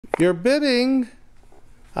You're bidding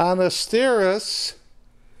on a Struers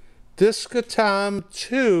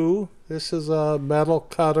Discotom-2. This is a metal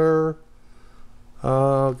cutter.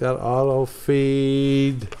 Got auto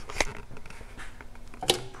feed.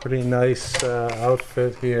 Pretty nice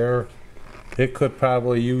outfit here. It could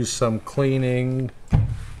probably use some cleaning,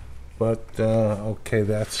 but okay,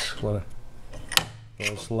 that's what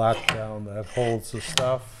goes locked down. That holds the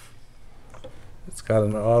stuff. It's got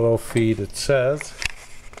an auto feed, it says.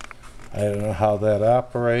 I don't know how that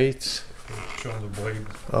operates. Show the blade.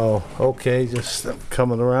 Oh, okay, just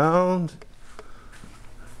coming around.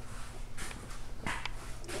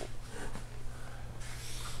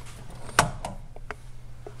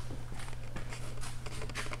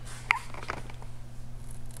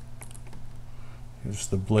 Here's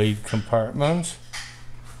the blade compartment.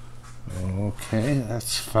 Okay,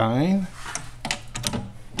 that's fine.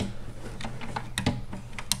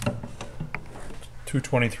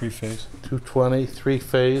 223 phase. 223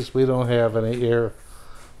 phase. We don't have any air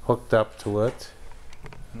hooked up to it.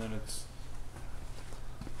 And then it's...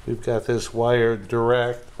 We've got this wired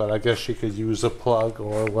direct, but I guess you could use a plug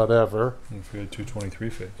or whatever. If we had 223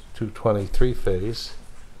 phase. 223 phase.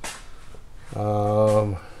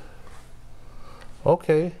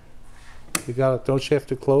 Okay. You got it. Don't you have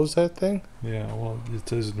to close that thing? Yeah, well, it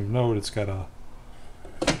says in the note it's got a...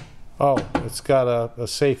 Oh, it's got a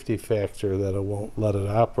safety factor that it won't let it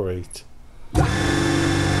operate. And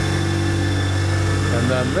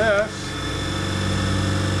then this,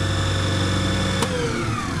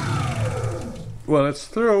 when it's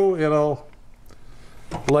through,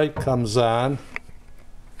 light comes on.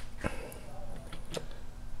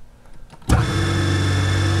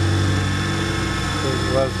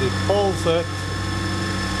 As he pulls it,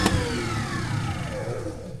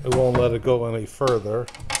 it won't let it go any further.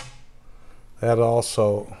 That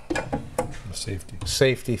also a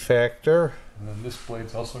safety factor. And then this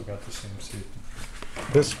blade's also got the same safety.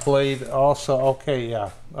 This blade also, okay,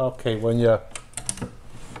 yeah. Okay, when you,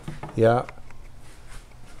 yeah.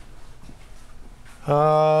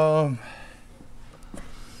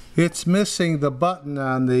 It's missing the button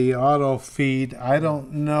on the auto feed. I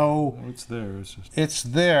don't know. Oh, it's there. It's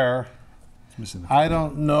there. It's missing. I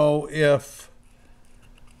don't know if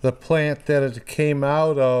the plant that it came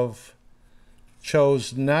out of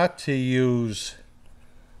chose not to use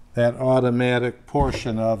that automatic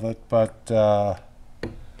portion of it, but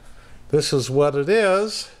this is what it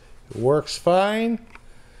is. It works fine.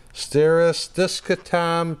 Struers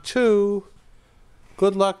Discotom-2.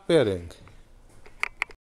 Good luck bidding.